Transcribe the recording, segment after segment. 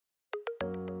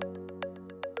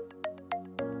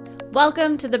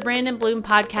Welcome to the Brandon Bloom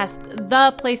Podcast,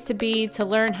 the place to be to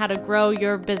learn how to grow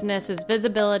your business's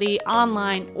visibility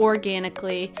online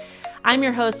organically. I'm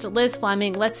your host, Liz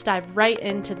Fleming. Let's dive right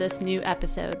into this new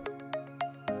episode.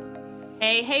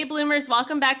 Hey, Bloomers.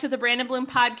 Welcome back to the Brandon Bloom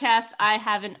Podcast. I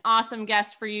have an awesome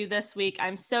guest for you this week.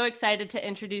 I'm so excited to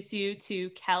introduce you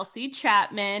to Kelsey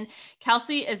Chapman.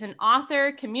 Kelsey is an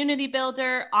author, community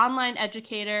builder, online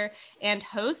educator, and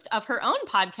host of her own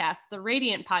podcast, the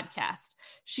Radiant Podcast.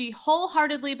 She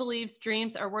wholeheartedly believes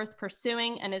dreams are worth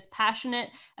pursuing and is passionate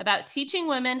about teaching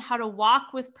women how to walk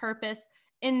with purpose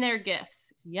in their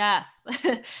gifts. Yes.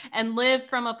 And live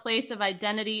from a place of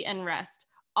identity and rest.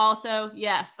 Also,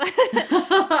 yes.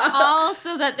 All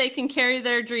so that they can carry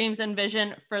their dreams and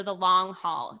vision for the long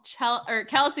haul.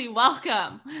 Kelsey,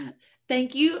 welcome.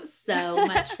 Thank you so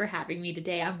much for having me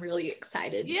today. I'm really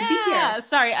excited to be here.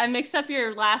 Sorry, I mixed up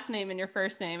your last name and your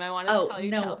first name. I wanted to call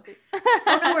you Chelsea.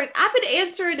 No worries. I've been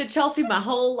answering to Chelsea my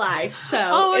whole life,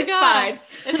 so fine.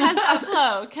 It has that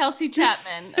flow. Kelsey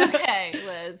Chapman. Okay,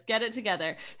 Liz, get it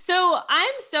together. So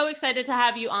I'm so excited to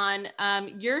have you on.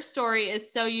 Your story is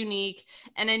so unique,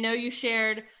 and I know you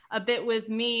shared a bit with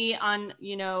me on,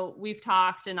 we've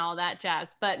talked and all that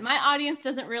jazz, but my audience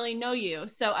doesn't really know you.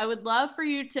 So I would love for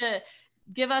you to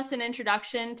give us an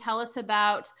introduction. Tell us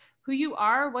about who you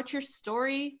are, what's your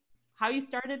story, how you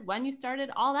started, when you started,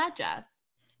 all that jazz.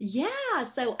 Yeah.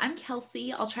 So I'm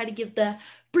Kelsey. I'll try to give the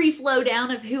brief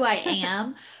lowdown of who I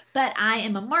am, but I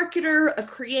am a marketer, a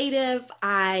creative.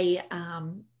 I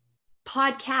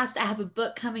podcast. I have a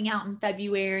book coming out in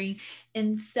February.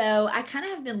 And so I kind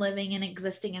of have been living and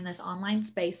existing in this online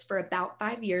space for about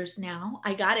 5 years now.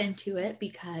 I got into it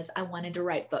because I wanted to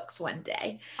write books one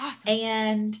day. Awesome.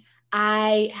 And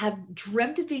I have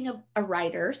dreamt of being a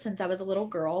writer since I was a little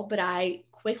girl, but I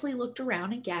quickly looked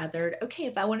around and gathered, okay,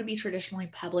 if I want to be traditionally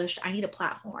published, I need a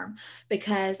platform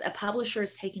because a publisher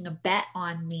is taking a bet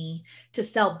on me to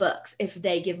sell books if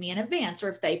they give me an advance or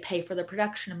if they pay for the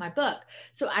production of my book.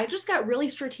 So I just got really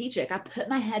strategic. I put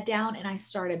my head down and I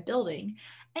started building.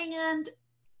 And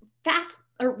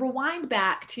rewind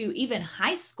back to even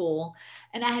high school,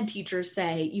 and I had teachers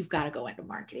say, you've got to go into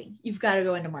marketing. You've got to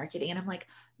go into marketing. And I'm like,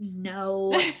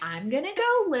 no, I'm going to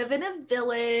go live in a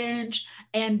village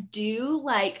and do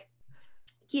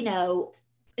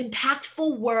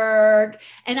impactful work.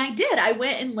 And I did. I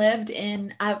went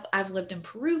and I've lived in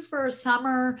Peru for a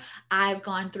summer. I've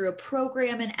gone through a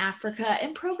program in Africa,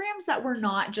 and programs that were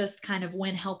not just kind of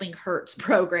when helping hurts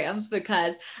programs,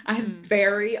 because I'm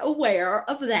very aware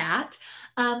of that.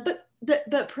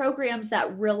 But programs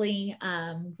that really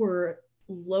were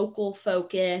local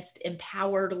focused,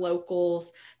 empowered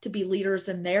locals to be leaders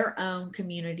in their own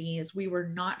communities. We were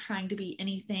not trying to be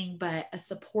anything but a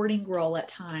supporting role at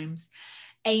times.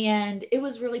 And it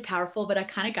was really powerful, but I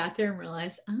kind of got there and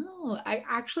realized, I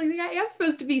actually think I am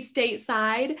supposed to be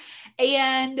stateside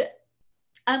and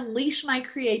unleash my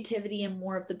creativity in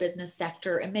more of the business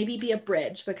sector and maybe be a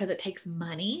bridge, because it takes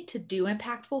money to do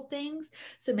impactful things.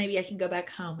 So maybe I can go back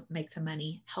home, make some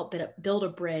money, help build a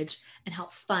bridge and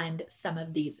help fund some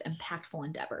of these impactful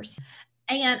endeavors.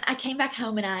 And I came back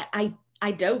home and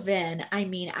I dove in. I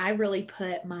mean, I really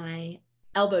put my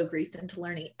elbow grease into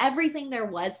learning everything there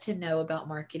was to know about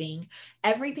marketing,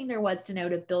 everything there was to know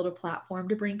to build a platform,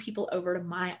 to bring people over to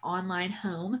my online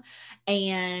home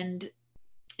and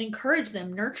encourage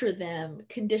them, nurture them,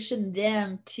 condition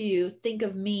them to think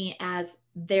of me as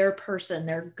their person,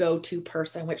 their go-to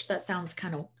person, which that sounds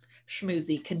kind of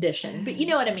schmoozy, condition, but you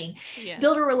know what I mean? Yeah.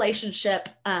 Build a relationship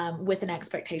with an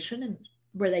expectation and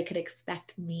where they could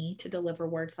expect me to deliver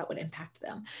words that would impact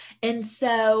them. And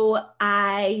so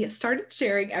I started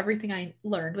sharing everything I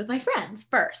learned with my friends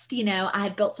first. I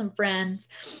had built some friends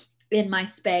in my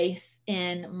space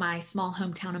in my small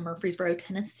hometown of Murfreesboro,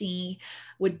 Tennessee,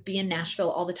 would be in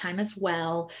Nashville all the time as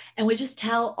well. And would just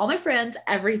tell all my friends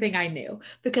everything I knew,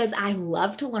 because I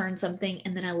love to learn something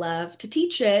and then I love to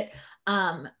teach it.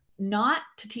 Not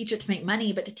to teach it to make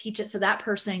money, but to teach it so that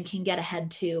person can get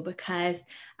ahead too, because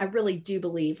I really do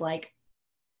believe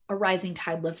a rising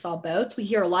tide lifts all boats. We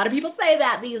hear a lot of people say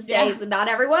that these days, and not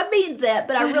everyone means it,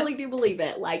 but I really do believe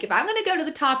it. Like, if I'm going to go to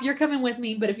the top, you're coming with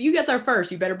me, but if you get there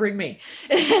first, you better bring me.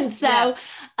 And so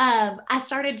I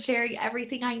started sharing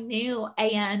everything I knew.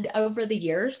 And over the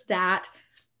years, that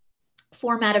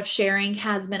format of sharing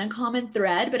has been a common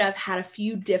thread, but I've had a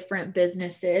few different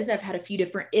businesses. I've had a few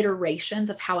different iterations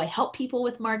of how I help people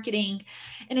with marketing,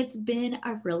 and it's been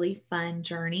a really fun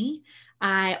journey.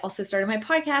 I also started my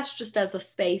podcast just as a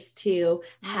space to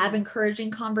have encouraging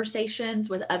conversations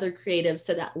with other creatives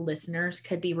so that listeners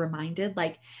could be reminded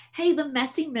like, hey, the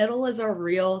messy middle is a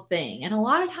real thing. And a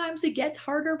lot of times it gets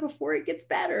harder before it gets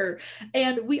better.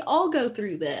 And we all go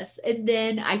through this. And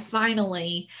then I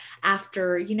finally,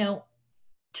 after,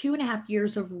 2.5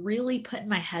 years of really putting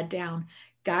my head down,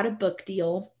 got a book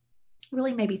deal.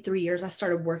 Really maybe 3 years. I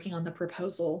started working on the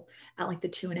proposal at like the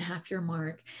 2.5 year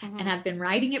mark, and I've been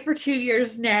writing it for 2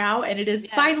 years now, and it is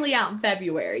finally out in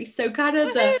February. So kind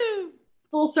of the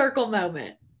full circle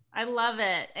moment. I love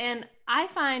it. And I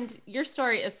find your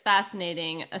story is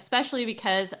fascinating, especially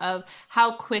because of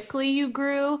how quickly you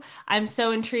grew. I'm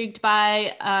so intrigued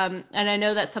by, and I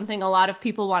know that's something a lot of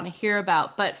people want to hear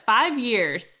about, but 5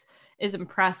 years is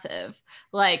impressive.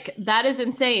 Like that is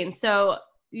insane. So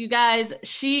you guys,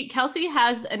 Kelsey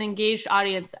has an engaged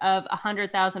audience of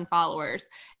 100,000 followers,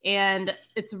 and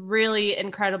it's really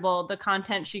incredible the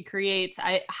content she creates.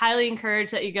 I highly encourage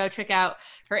that you go check out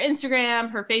her Instagram,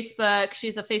 her Facebook.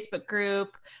 She's a Facebook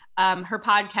group, her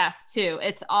podcast too.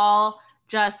 It's all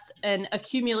just an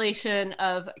accumulation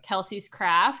of Kelsey's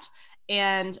craft.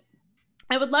 And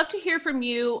I would love to hear from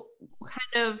you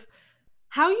kind of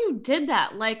how you did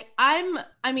that. Like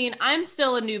I'm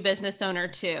still a new business owner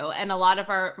too. And a lot of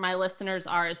my listeners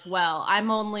are as well. I'm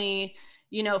only,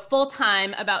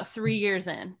 full-time about 3 years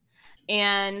in,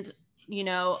 and,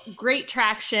 great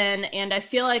traction. And I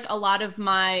feel like a lot of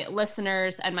my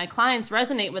listeners and my clients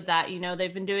resonate with that.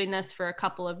 They've been doing this for a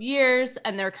couple of years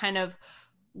and they're kind of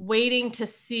waiting to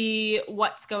see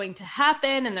what's going to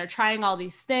happen. And they're trying all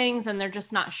these things and they're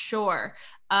just not sure.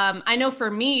 I know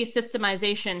for me,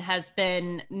 systemization has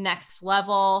been next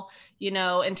level,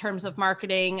 in terms of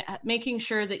marketing, making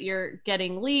sure that you're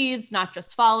getting leads, not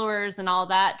just followers and all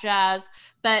that jazz.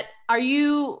 But do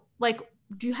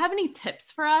you have any tips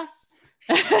for us?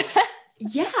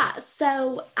 Yeah.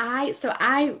 So I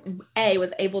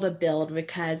was able to build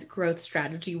because growth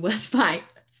strategy was my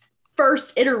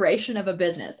first iteration of a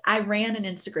business. I ran an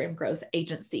Instagram growth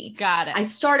agency. Got it. I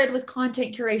started with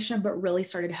content curation, but really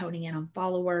started honing in on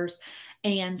followers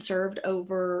and served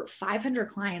over 500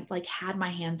 clients, like had my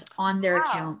hands on their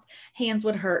accounts. Hands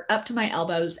would hurt up to my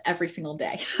elbows every single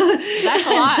day. That's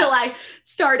a lot. Until I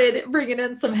started bringing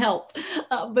in some help.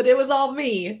 But it was all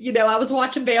me. I was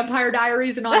watching Vampire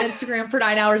Diaries and on Instagram for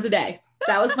 9 hours a day.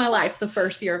 That was my life the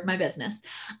first year of my business.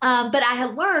 But I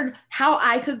had learned how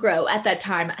I could grow at that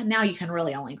time. And now you can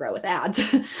really only grow with ads.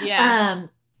 Yeah.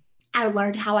 I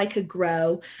learned how I could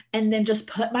grow and then just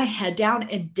put my head down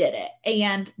and did it.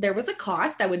 And there was a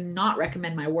cost. I would not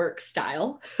recommend my work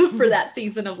style for that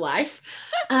season of life.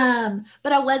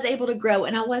 But I was able to grow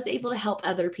and I was able to help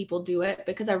other people do it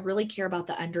because I really care about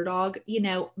the underdog.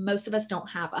 Most of us don't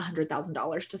have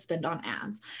 $100,000 to spend on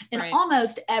ads. And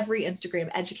almost every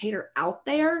Instagram educator out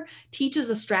there teaches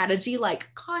a strategy like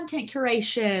content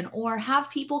curation or have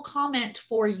people comment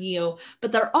for you,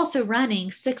 but they're also running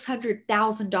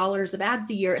 $600,000 of ads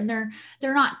a year. And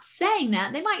they're not saying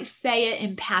that. They might say it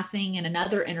in passing in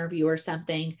another interview or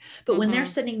something, but when they're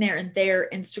sitting there in their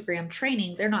Instagram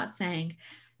training, they're not saying,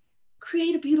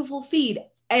 create a beautiful feed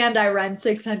and I run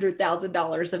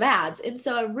 $600,000 of ads. And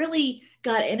so I really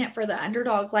got in it for the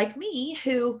underdog like me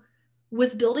who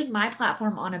was building my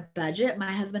platform on a budget.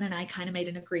 My husband and I kind of made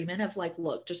an agreement of like,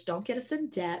 look, just don't get us in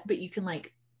debt, but you can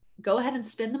go ahead and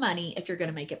spend the money if you're going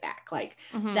to make it back.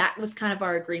 That was kind of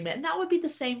our agreement. And that would be the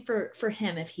same for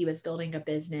him if he was building a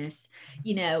business.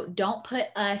 Don't put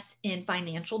us in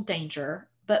financial danger,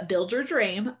 but build your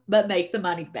dream, but make the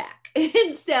money back.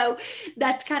 And so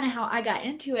that's kind of how I got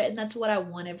into it. And that's what I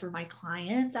wanted for my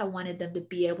clients. I wanted them to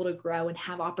be able to grow and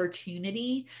have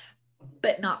opportunity,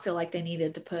 but not feel like they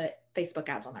needed to put Facebook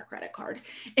ads on their credit card.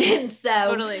 And so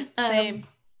totally same.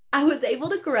 I was able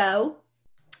to grow.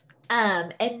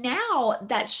 And now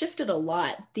that shifted a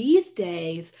lot. These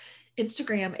days,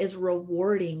 Instagram is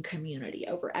rewarding community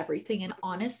over everything. And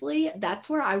honestly, that's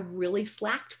where I really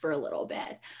slacked for a little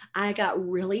bit. I got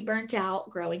really burnt out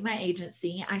growing my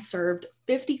agency. I served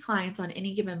 50 clients on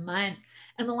any given month.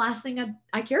 And the last thing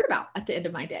I cared about at the end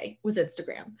of my day was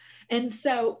Instagram. And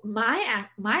so my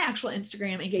actual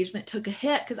Instagram engagement took a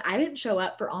hit because I didn't show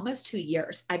up for almost 2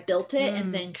 years. I built it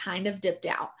and then kind of dipped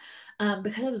out.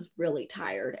 Because I was really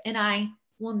tired, and I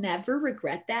will never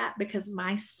regret that because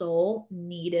my soul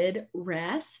needed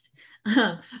rest.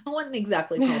 I wouldn't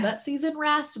exactly call that season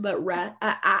rest, but rest.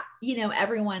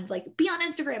 Everyone's like, be on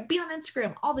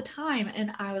Instagram all the time.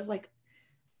 And I was like,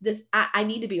 I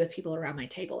need to be with people around my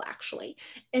table actually.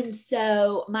 And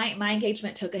so my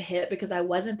engagement took a hit because I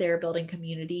wasn't there building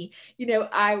community.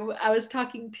 I was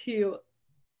talking to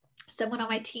someone on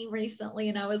my team recently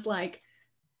and I was like,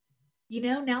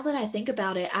 Now that I think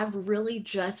about it, I've really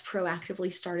just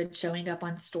proactively started showing up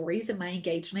on stories, and my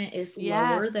engagement is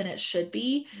lower Yes. than it should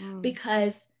be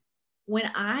because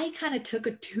when I kind of took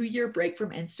a 2-year break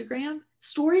from Instagram,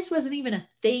 stories wasn't even a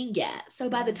thing yet. So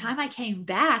by the time I came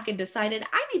back and decided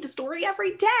I need to story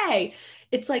every day,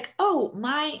 it's like, oh,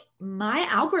 my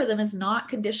algorithm is not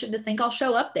conditioned to think I'll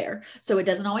show up there. So it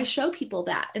doesn't always show people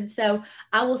that. And so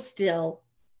I will still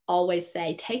always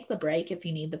say take the break if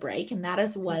you need the break, and that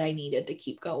is what I needed to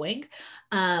keep going.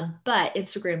 But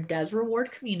Instagram does reward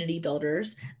community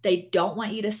builders. They don't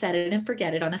want you to set it and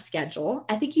forget it on a schedule.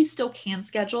 I think you still can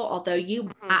schedule, although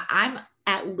I'm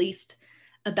at least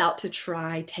about to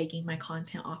try taking my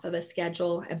content off of a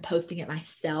schedule and posting it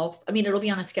myself. I mean, it'll be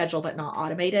on a schedule but not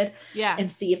automated, and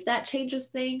see if that changes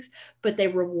things. But they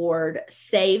reward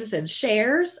saves and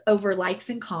shares over likes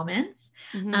and comments.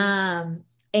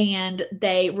 And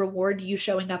they reward you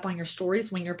showing up on your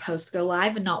stories when your posts go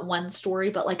live, and not one story,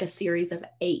 but like a series of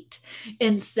 8.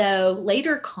 And so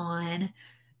LaterCon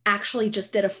actually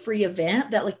just did a free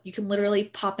event that like you can literally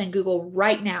pop in Google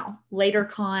right now,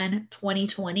 LaterCon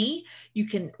 2020. You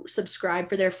can subscribe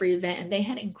for their free event, and they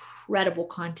had incredible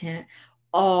content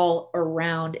all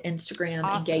around Instagram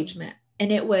engagement.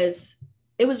 And it was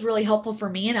really helpful for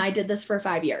me. And I did this for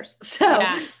 5 years. So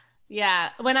yeah.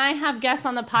 When I have guests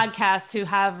on the podcast who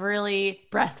have really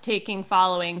breathtaking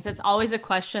followings, it's always a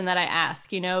question that I ask,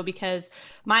 because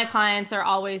my clients are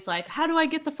always like, how do I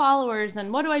get the followers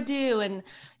and what do I do? And,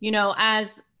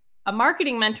 as a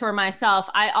marketing mentor myself,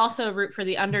 I also root for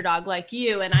the underdog like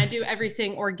you, and I do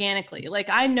everything organically. Like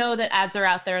I know that ads are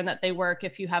out there and that they work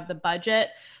if you have the budget,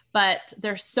 but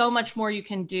there's so much more you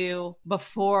can do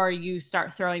before you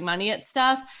start throwing money at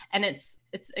stuff. And it's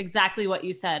exactly what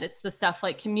you said. It's the stuff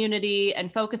like community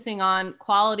and focusing on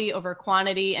quality over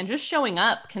quantity and just showing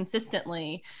up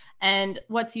consistently. And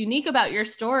what's unique about your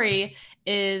story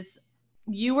is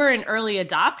you were an early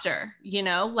adopter,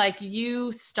 like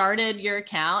you started your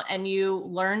account and you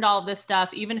learned all this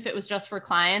stuff, even if it was just for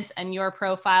clients and your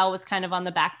profile was kind of on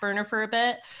the back burner for a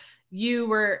bit. You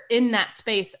were in that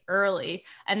space early.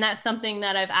 And that's something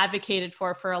that I've advocated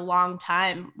for a long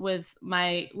time with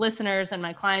my listeners and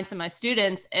my clients and my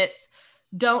students. It's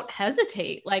don't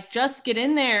hesitate, like just get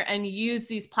in there and use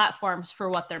these platforms for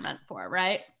what they're meant for.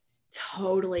 Right.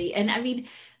 Totally. And I mean,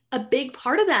 a big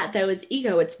part of that though is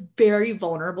ego. It's very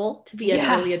vulnerable to be an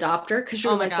early adopter because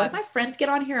you're like, what if my friends get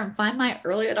on here and find my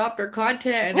early adopter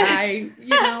content and I,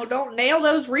 don't nail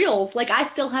those reels? Like I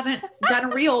still haven't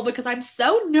done a reel because I'm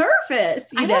so nervous,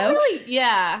 I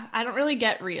don't really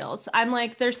get reels. I'm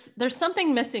like, there's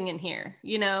something missing in here,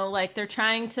 like they're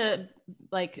trying to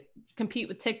like compete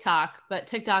with TikTok, but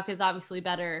TikTok is obviously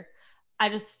better. I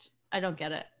don't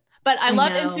get it, but I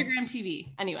love Instagram TV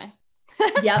anyway.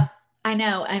 Yep. I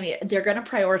know. I mean, they're going to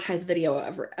prioritize video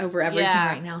over everything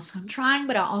right now. So I'm trying,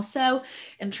 but I also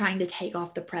am trying to take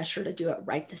off the pressure to do it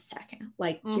right this second.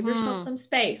 Like give yourself some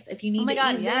space. If you need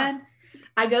to ease in,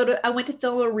 I went to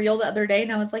film a reel the other day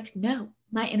and I was like, no,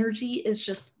 my energy is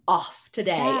just off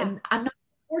today. And I'm not going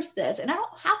to force this, and I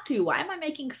don't have to. Why am I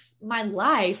making my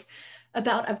life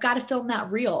about, I've got to film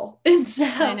that reel? And so,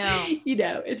 I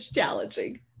know, it's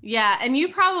challenging. Yeah. And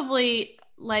you probably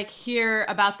like hear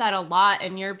about that a lot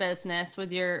in your business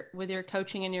with your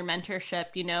coaching and your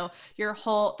mentorship.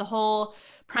 The whole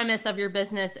premise of your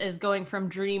business is going from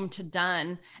dream to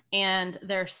done, and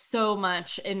there's so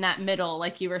much in that middle,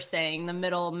 like you were saying, the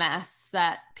middle mess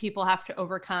that people have to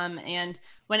overcome. And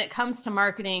when it comes to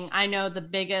marketing, I know the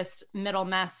biggest middle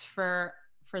mess for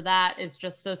that is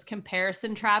just those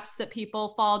comparison traps that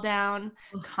people fall down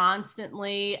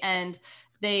constantly, and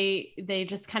they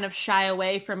just kind of shy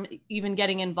away from even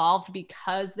getting involved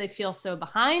because they feel so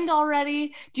behind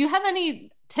already. Do you have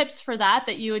any tips for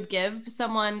that you would give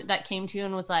someone that came to you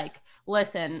and was like,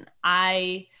 listen,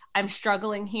 I'm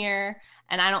struggling here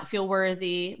and I don't feel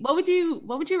worthy? What would you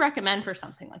recommend for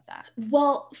something like that?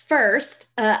 Well, first,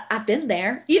 I've been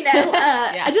there,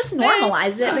 I just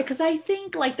normalize it because I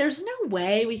think like there's no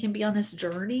way we can be on this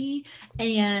journey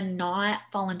and not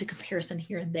fall into comparison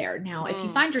here and there. Now, if you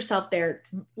find yourself there,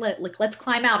 let's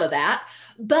climb out of that.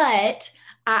 But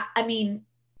I mean,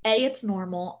 A, it's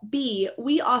normal. B,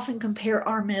 we often compare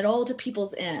our middle to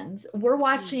people's ends. We're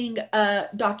watching a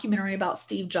documentary about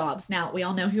Steve Jobs. Now, we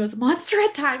all know he was a monster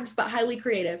at times, but highly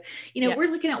creative.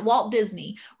 We're looking at Walt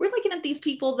Disney. We're looking at these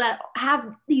people that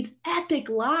have these epic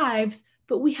lives,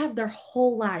 but we have their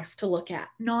whole life to look at,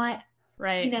 not,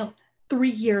 3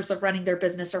 years of running their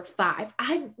business or 5.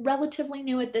 I'm relatively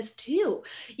new at this too.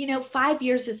 5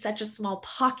 years is such a small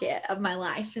pocket of my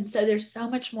life. And so there's so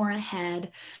much more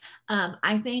ahead.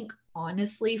 I think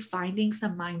honestly finding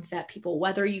some mindset people,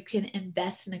 whether you can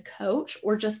invest in a coach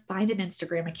or just find an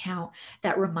Instagram account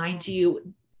that reminds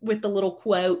you with the little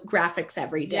quote graphics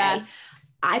every day. Yes.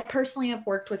 I personally have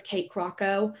worked with Kate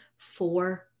Crocco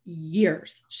for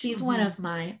years. She's one of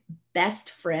my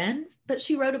best friends, but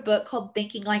she wrote a book called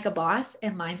Thinking Like a Boss,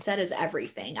 and mindset is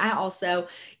everything. I also,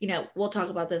 we'll talk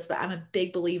about this, but I'm a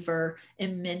big believer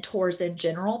in mentors in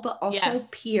general, but also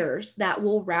peers that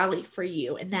will rally for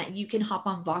you and that you can hop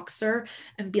on Voxer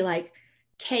and be like,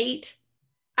 Kate,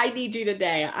 I need you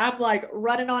today. I'm like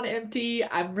running on empty.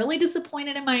 I'm really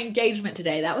disappointed in my engagement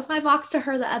today. That was my Vox to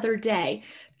her the other day.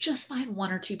 Just find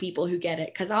one or two people who get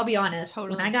it. Cause I'll be honest,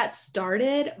 when I got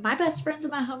started, my best friends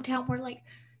in my hometown were like,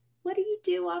 what do you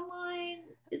do online?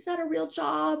 Is that a real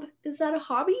job? Is that a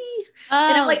hobby?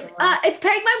 And I'm like, it's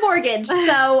paying my mortgage.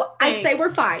 So I'd say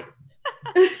we're fine.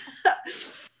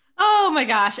 Oh my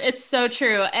gosh. It's so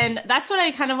true. And that's what I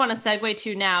kind of want to segue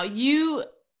to now.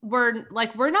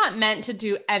 We're not meant to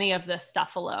do any of this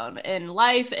stuff alone in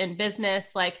life and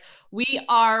business. Like, we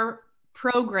are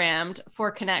programmed for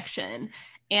connection.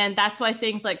 And that's why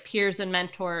things like peers and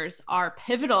mentors are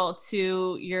pivotal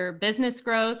to your business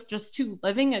growth, just to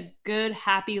living a good,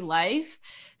 happy life.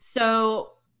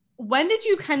 So when did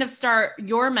you kind of start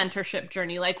your mentorship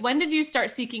journey? Like, when did you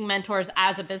start seeking mentors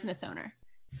as a business owner?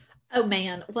 Oh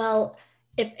man. Well,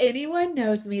 if anyone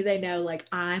knows me, they know like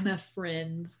I'm a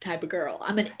friends type of girl.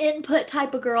 I'm an input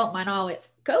type of girl. Mine always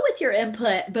go with your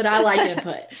input, but I like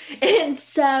input. And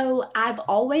so I've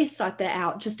always sought that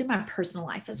out just in my personal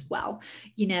life as well.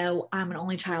 I'm an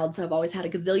only child, so I've always had a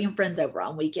gazillion friends over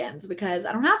on weekends because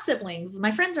I don't have siblings.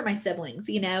 My friends are my siblings,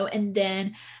 and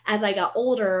then as I got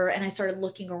older and I started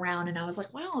looking around and I was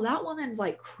like, wow, that woman's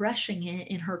like crushing it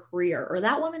in her career, or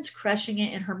that woman's crushing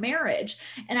it in her marriage.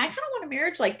 And I kind of want a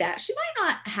marriage like that. She might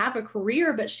not have a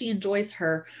career, but she enjoys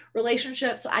her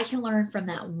relationship. So I can learn from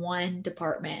that one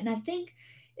department. And I think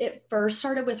it first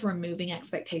started with removing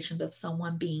expectations of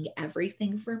someone being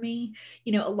everything for me.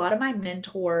 A lot of my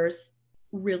mentors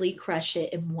really crush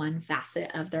it in one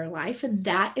facet of their life. And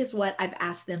that is what I've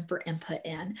asked them for input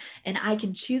in. And I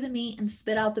can chew the meat and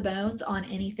spit out the bones on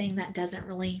anything that doesn't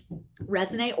really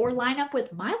resonate or line up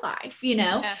with my life,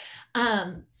 Yeah.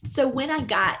 So when I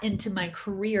got into my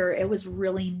career, it was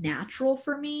really natural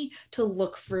for me to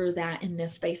look for that in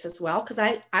this space as well. Cause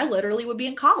I literally would be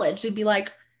in college and be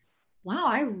like, wow,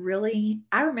 I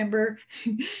remember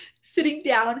sitting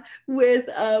down with,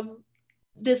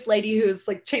 this lady who's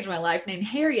like changed my life named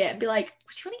Harriet and be like,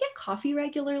 would you want to get coffee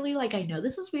regularly? Like, I know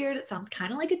this is weird. It sounds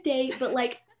kind of like a date, but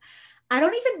like, I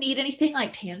don't even need anything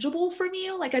like tangible from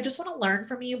you. Like, I just want to learn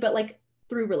from you, but like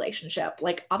through relationship,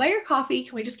 like I'll buy your coffee.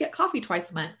 Can we just get coffee twice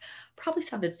a month? Probably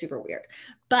sounded super weird,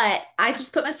 but I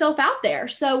just put myself out there.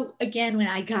 So again, when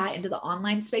I got into the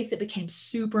online space, it became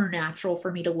super natural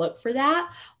for me to look for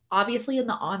that. Obviously in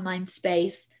the online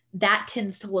space, that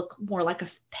tends to look more like a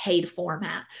paid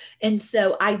format. And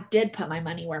so I did put my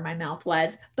money where my mouth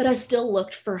was, but I still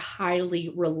looked for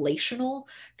highly relational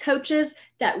coaches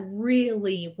that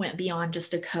really went beyond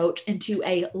just a coach into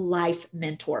a life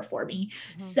mentor for me.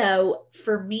 Mm-hmm. So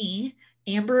for me,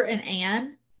 Amber and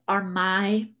Ann are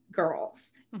my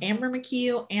girls. Mm-hmm. Amber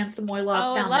McHugh and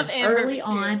Samoyla, found them early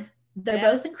on. They're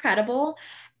both incredible.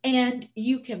 And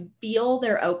you can feel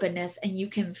their openness and you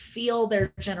can feel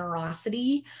their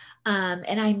generosity.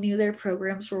 And I knew their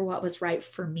programs were what was right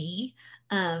for me.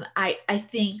 I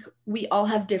think we all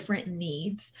have different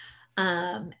needs.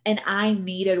 And I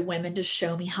needed women to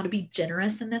show me how to be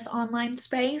generous in this online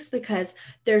space because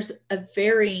there's a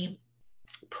very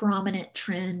prominent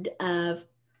trend of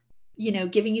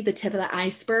giving you the tip of the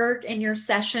iceberg in your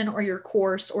session or your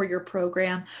course or your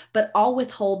program, but I'll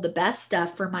withhold the best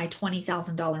stuff for my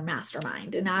 $20,000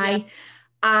 mastermind. And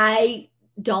I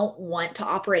don't want to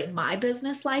operate my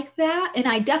business like that. And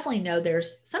I definitely know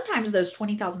there's sometimes those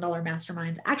 $20,000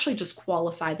 masterminds actually just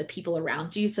qualify the people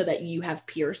around you so that you have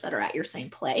peers that are at your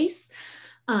same place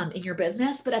in your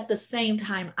business. But at the same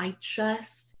time, I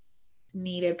just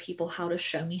needed people how to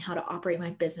show me how to operate my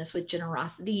business with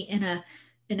generosity in a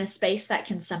space that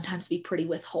can sometimes be pretty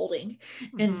withholding.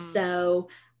 Mm-hmm. And so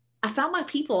I found my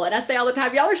people, and I say all the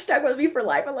time, y'all are stuck with me for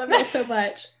life. I love y'all so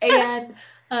much. And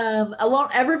I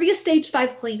won't ever be a stage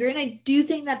 5 clinger. And I do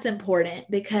think that's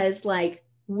important because like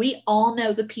we all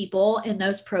know the people in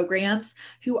those programs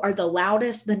who are the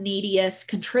loudest, the neediest,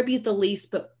 contribute the least,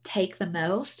 but take the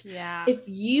most. Yeah. If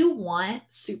you want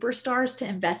superstars to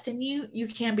invest in you, you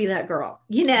can be that girl,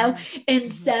 Mm-hmm.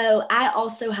 And so I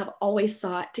also have always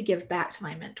sought to give back to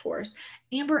my mentors.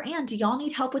 Amber, Ann, do y'all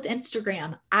need help with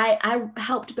Instagram? I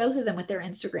helped both of them with their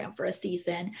Instagram for a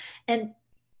season. And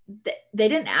they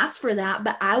didn't ask for that,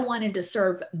 but I wanted to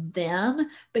serve them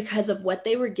because of what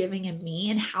they were giving in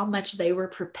me and how much they were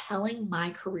propelling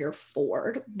my career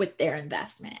forward with their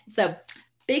investment. So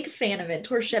big fan of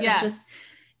mentorship and just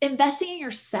investing in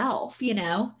yourself, you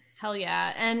know? Hell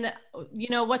yeah. And you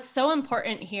know, what's so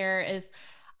important here is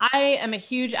I am a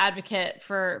huge advocate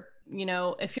for, you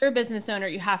know, if you're a business owner,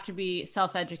 you have to be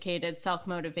self-educated,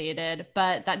 self-motivated,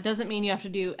 but that doesn't mean you have to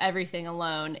do everything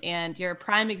alone. And you're a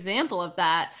prime example of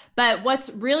that. But what's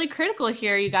really critical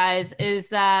here, you guys, is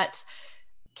that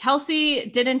Kelsey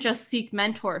didn't just seek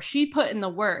mentors. She put in the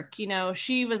work. You know,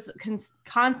 she was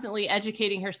constantly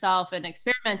educating herself and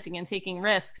experimenting and taking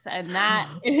risks. And that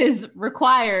is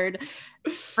required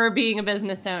for being a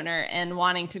business owner and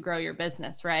wanting to grow your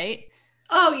business, right?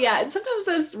 Oh yeah. And sometimes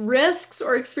those risks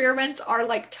or experiments are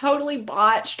like totally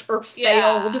botched or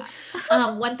failed.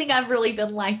 Yeah. One thing I've really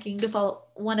been liking to follow,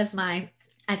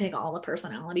 I take all the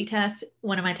personality tests.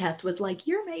 One of my tests was like,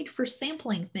 you're made for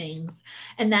sampling things.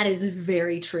 And that is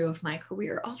very true of my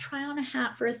career. I'll try on a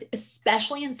hat for us,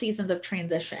 especially in seasons of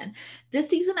transition. This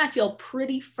season, I feel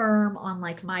pretty firm on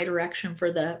like my direction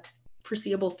for the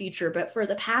foreseeable future. But for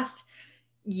the past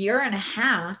year and a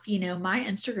half, you know, my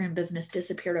Instagram business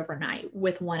disappeared overnight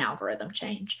with one algorithm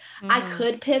change. I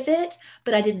could pivot,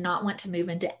 but I did not want to move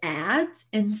into ads.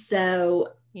 And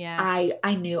so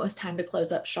I knew it was time to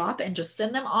close up shop and just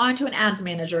send them on to an ads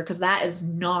manager because that is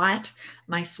not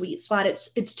my sweet spot.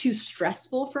 It's too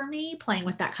stressful for me playing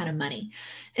with that kind of money.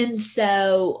 And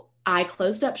so I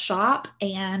closed up shop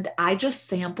and I just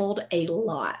sampled a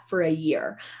lot for a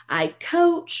year. I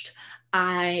coached,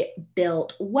 I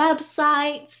built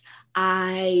websites,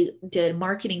 I did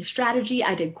marketing strategy,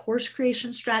 I did course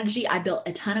creation strategy, I built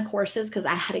a ton of courses because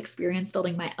I had experience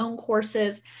building my own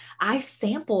courses. I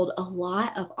sampled a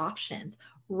lot of options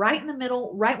right in the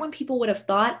middle, right when people would have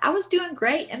thought I was doing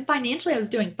great and financially I was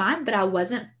doing fine, but I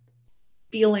wasn't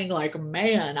feeling like,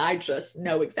 man, I just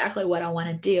know exactly what I want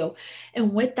to do.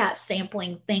 And with that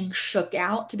sampling, things shook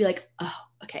out to be like, oh,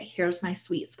 okay, here's my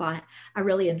sweet spot. I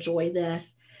really enjoy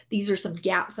this. These are some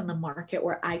gaps in the market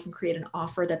where I can create an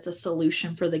offer that's a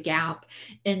solution for the gap.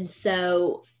 And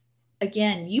so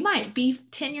again, you might be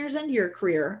 10 years into your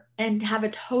career and have a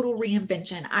total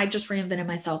reinvention. I just reinvented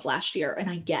myself last year and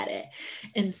I get it.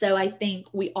 And so I think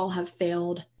we all have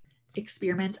failed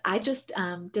experiments. I just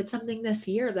did something this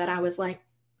year that I was like,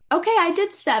 okay, I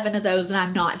did 7 of those and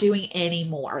I'm not doing any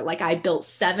more. Like I built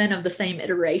 7 of the same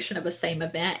iteration of a same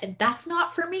event and that's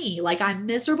not for me. Like I'm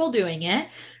miserable doing it.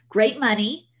 Great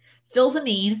money, fills a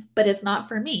need, but it's not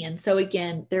for me. And so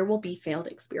again, there will be failed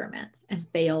experiments and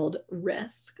failed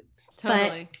risks.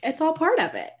 Totally. But it's all part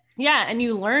of it. Yeah. And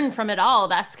you learn from it all.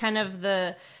 That's kind of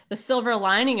the silver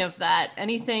lining of that.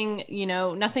 Anything, you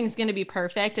know, nothing's going to be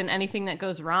perfect and anything that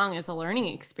goes wrong is a learning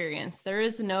experience. There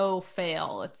is no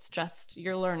fail. It's just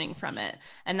you're learning from it.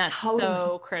 And that's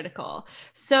so critical.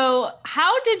 So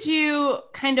how did you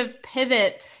kind of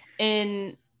pivot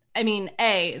in, I mean,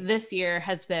 A, this year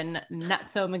has been not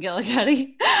so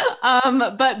McGillicuddy,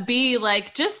 but B,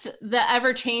 like just the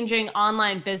ever-changing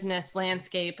online business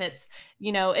landscape. It's,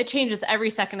 you know, it changes every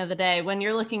second of the day. When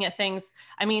you're looking at things,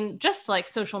 I mean, just like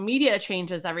social media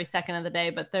changes every second of the day,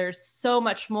 but there's so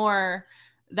much more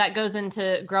that goes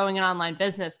into growing an online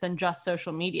business than just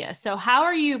social media. So how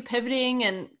are you pivoting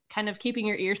and kind of keeping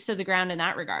your ears to the ground in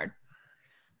that regard?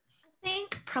 I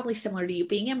think probably similar to you,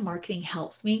 being in marketing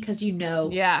helps me because you know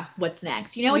what's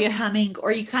next. You know what's coming,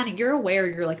 or you're aware,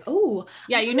 you're like, oh.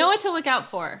 Yeah, you know what to look out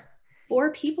for.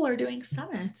 4 people are doing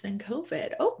summits in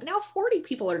COVID. Oh, now 40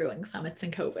 people are doing summits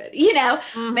in COVID. You know,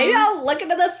 maybe I'll look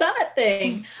into the summit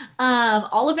thing.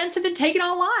 All events have been taken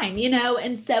online, you know,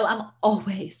 and so I'm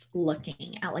always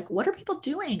looking at like, what are people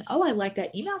doing? Oh, I like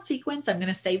that email sequence. I'm going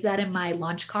to save that in my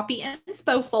launch copy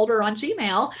inspo folder on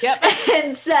Gmail. Yep.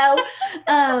 And so,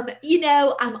 you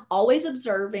know, I'm always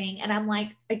observing and I'm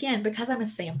like, again, because I'm a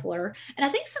sampler and I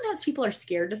think sometimes people are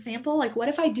scared to sample. Like, what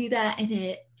if I do that and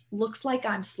it looks like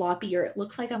I'm sloppy or it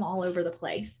looks like I'm all over the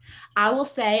place? I will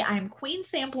say I am queen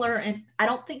sampler and I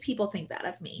don't think people think that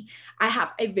of me. I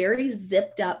have a very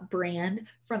zipped up brand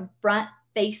from front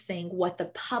facing what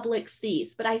the public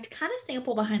sees, but I kind of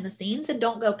sample behind the scenes and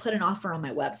don't go put an offer on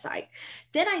my website.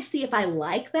 Then I see if I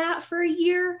like that for a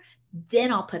year,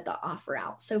 then I'll put the offer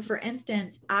out. So for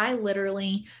instance, I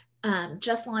literally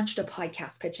just launched a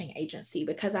podcast pitching agency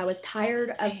because I was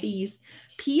tired of these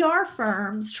PR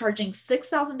firms charging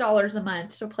 $6,000 a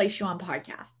month to place you on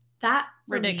podcasts. That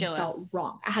ridiculous felt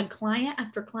wrong. I had client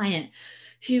after client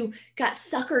who got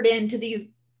suckered into these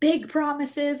big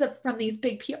promises from these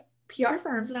big PR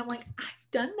firms. And I'm like,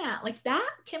 done that. Like that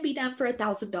can be done for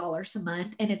 $1,000 a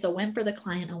month, and it's a win for the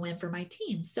client, a win for my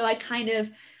team. So I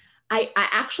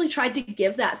actually tried to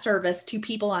give that service to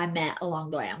people I met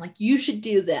along the way. I'm like, you should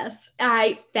do this.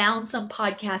 I found some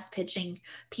podcast pitching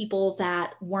people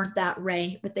that weren't that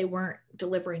right, but they weren't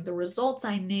delivering the results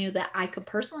I knew that I could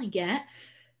personally get.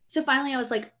 So finally I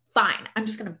was like, fine, I'm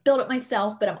just going to build it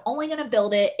myself, but I'm only going to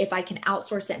build it if I can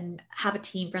outsource it and have a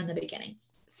team from the beginning.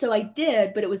 So I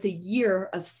did, but it was a year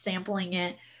of sampling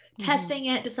it, testing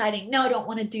it, deciding, no, I don't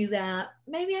want to do that.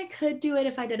 Maybe I could do it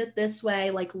if I did it this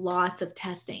way, like lots of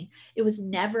testing. It was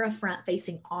never a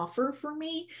front-facing offer for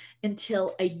me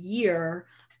until a year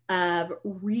of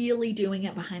really doing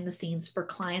it behind the scenes for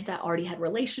clients I already had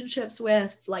relationships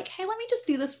with, like, hey, let me just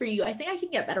do this for you. I think I can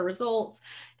get better results.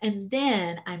 And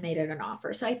then I made it an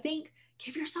offer. So I think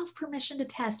give yourself permission to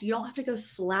test. You don't have to go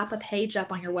slap a page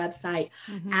up on your website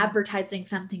advertising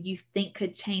something you think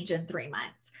could change in 3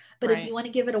 months. But if you want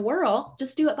to give it a whirl,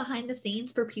 just do it behind the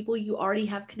scenes for people you already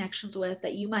have connections with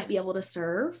that you might be able to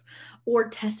serve, or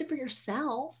test it for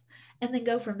yourself and then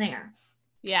go from there.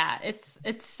 Yeah, it's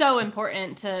so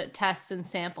important to test and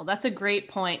sample. That's a great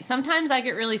point. Sometimes I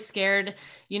get really scared,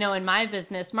 in my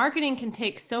business, marketing can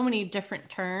take so many different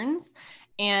turns.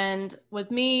 And with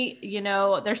me,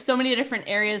 there's so many different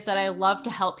areas that I love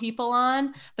to help people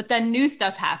on, but then new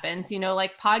stuff happens,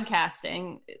 like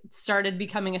podcasting started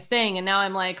becoming a thing. And now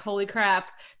I'm like, holy crap,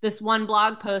 this one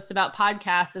blog post about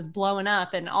podcasts is blowing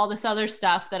up, and all this other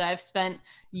stuff that I've spent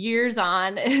years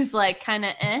on is like kind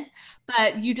of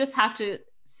but you just have to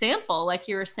sample, like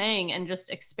you were saying, and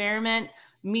just experiment,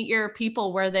 meet your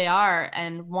people where they are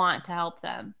and want to help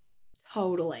them.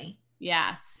 Totally.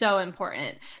 Yeah, so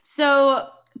important. So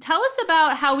tell us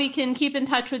about how we can keep in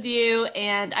touch with you.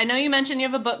 And I know you mentioned you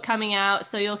have a book coming out,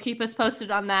 so you'll keep us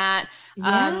posted on that.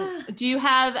 Yeah. Do you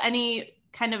have any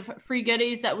kind of free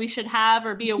goodies that we should have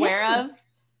or be aware of?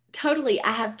 Totally.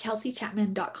 I have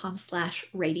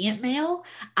kelseychapman.com/radiant mail.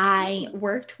 I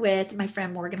worked with my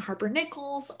friend Morgan Harper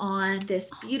Nichols on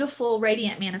this beautiful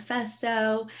Radiant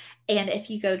Manifesto. And if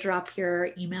you go drop your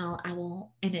email,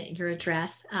 your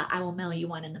address, I will mail you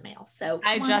one in the mail. So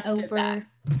I just did that.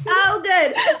 Oh,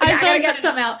 good. Okay, I gotta get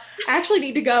some out. I actually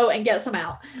need to go and get some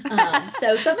out.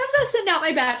 So sometimes I send out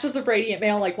my batches of Radiant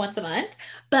mail like once a month,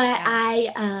 but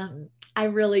I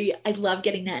love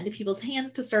getting that into people's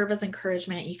hands to serve as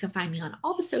encouragement. You can find me on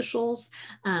all the socials.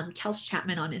 Kels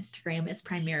Chapman on Instagram is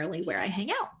primarily where I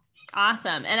hang out.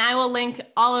 Awesome. And I will link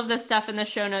all of this stuff in the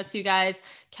show notes, you guys.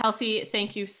 Kelsey,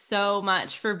 thank you so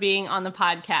much for being on the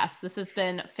podcast. This has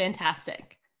been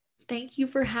fantastic. Thank you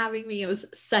for having me. It was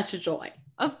such a joy.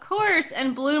 Of course.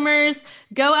 And bloomers,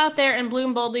 go out there and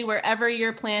bloom boldly wherever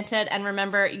you're planted. And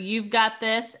remember, you've got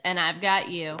this and I've got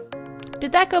you.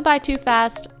 Did that go by too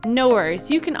fast? No worries.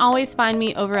 You can always find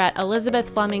me over at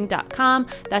elizabethfleming.com.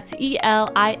 That's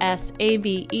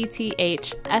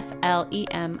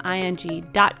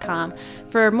ELISABETHFLEMING.com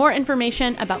for more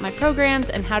information about my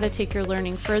programs and how to take your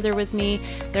learning further with me.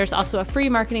 There's also a free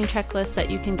marketing checklist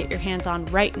that you can get your hands on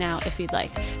right now if you'd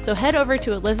like. So head over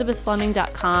to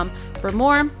elizabethfleming.com for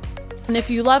more. And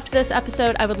if you loved this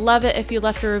episode, I would love it if you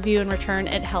left a review in return.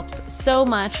 It helps so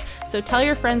much. So tell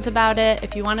your friends about it.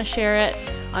 If you want to share it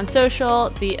on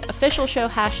social, the official show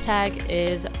hashtag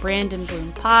is Brandon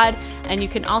Bloom Pod. And you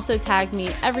can also tag me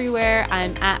everywhere.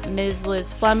 I'm at Ms.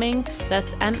 Liz Fleming.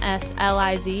 That's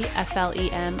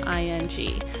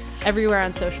MSLIZFLEMING. Everywhere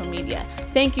on social media.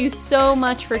 Thank you so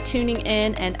much for tuning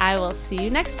in, and I will see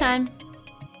you next time.